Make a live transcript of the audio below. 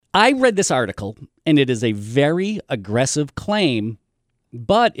I read this article, and it is a very aggressive claim,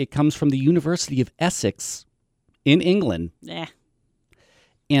 but it comes from the University of Essex in England. Yeah.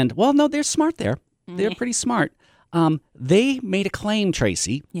 And, well, no, they're smart there. They're pretty smart. They made a claim,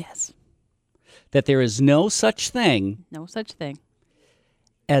 Tracy, Yes. that there is no such thing No such thing.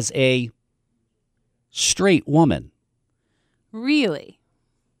 as a straight woman. Really?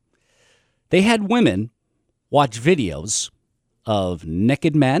 They had women watch videos of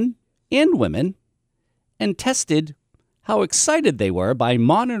naked men and women and tested how excited they were by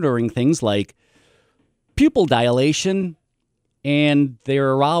monitoring things like pupil dilation and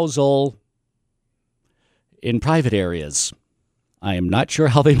their arousal in private areas. I am not sure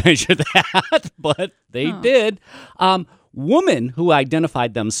how they measured that, but they did. Women who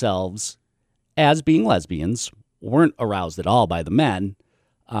identified themselves as being lesbians weren't aroused at all by the men.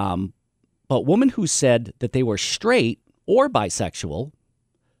 But women who said that they were straight or bisexual,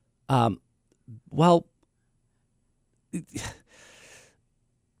 well,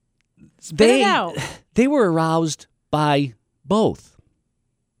 Spit it out. they were aroused by both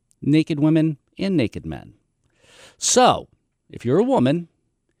naked women and naked men. So, if you're a woman,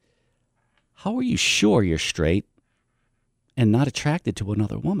 how are you sure you're straight and not attracted to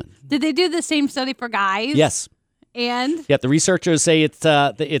another woman? Did they do the same study for guys? Yes. And? Yeah, the researchers say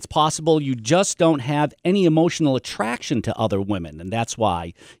it's possible you just don't have any emotional attraction to other women, and that's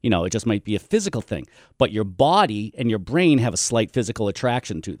why, it just might be a physical thing. But your body and your brain have a slight physical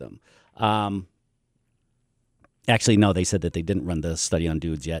attraction to them. Actually, no, they said that they didn't run the study on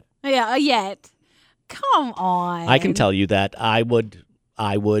dudes yet. Yeah, yet. Come on. I can tell you that I would,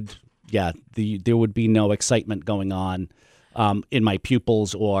 yeah, there would be no excitement going on in my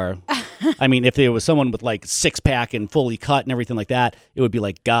pupils or, I mean, if there was someone with like six-pack and fully cut and everything like that, it would be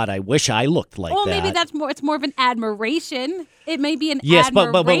like, God, I wish I looked like that. Well, maybe it's more of an admiration. It may be an yes,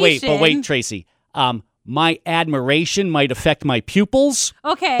 admiration. but wait, Tracy. My admiration might affect my pupils.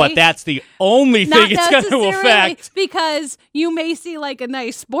 Okay. But that's the only thing it's going to affect. Because you may see like a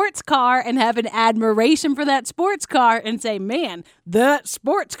nice sports car and have an admiration for that sports car and say, man, that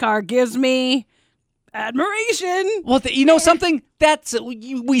sports car gives me admiration. Well, you know something?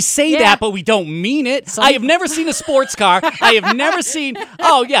 We say that, but we don't mean it. I have never seen a sports car. I have never seen.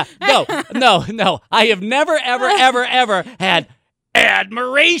 Oh yeah, no. I have never, ever had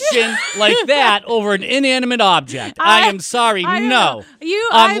admiration like that over an inanimate object. I am sorry, no.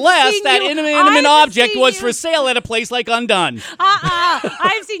 Unless that inanimate object was for sale at a place like Undone.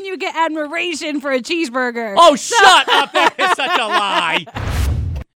 I've seen you get admiration for a cheeseburger. Oh, shut up. That is such a lie.